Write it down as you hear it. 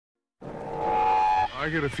I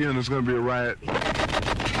get a feeling there's going to be a riot.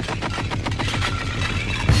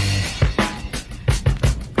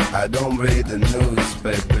 I don't read the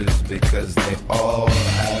newspapers because they all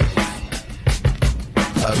have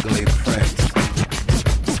ugly prints.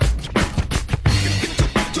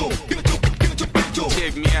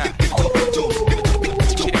 Check me out.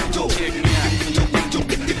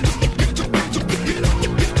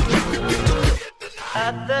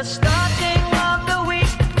 At the starting of the week,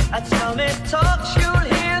 at Summit Talks, you'll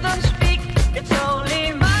hear them speak. It's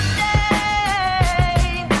only Monday.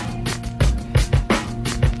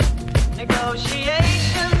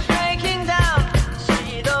 Negotiations breaking down.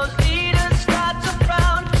 See those leaders start to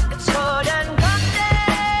frown. It's sword and gun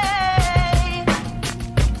day.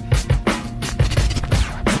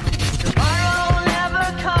 Tomorrow never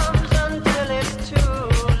comes until it's too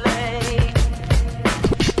late.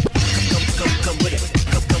 Come with it.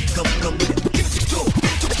 Come with it.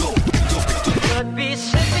 Could be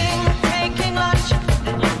sipping, taking lunch.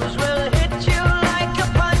 The news will hit you like a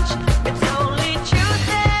punch. It's only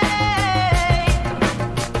Tuesday.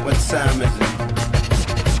 What time is it?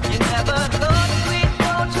 You never thought we'd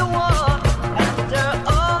go to war after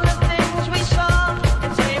all the things we saw.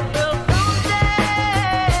 It's April Fool's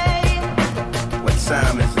Day. What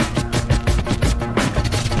time is it?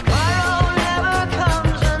 Tomorrow never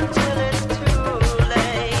comes until it's too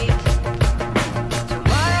late.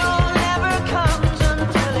 Tomorrow never comes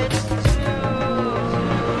until it's too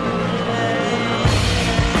late.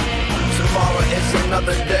 Tomorrow is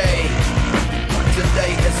another day.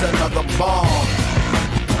 Today is another bomb.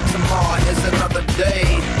 Tomorrow is another day.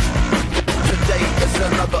 Today is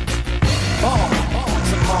another bomb.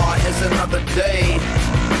 Tomorrow is another day.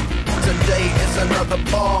 Today is another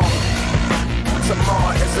bomb.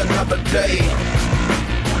 Tomorrow is another day.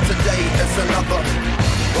 Today is another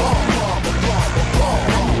bomb.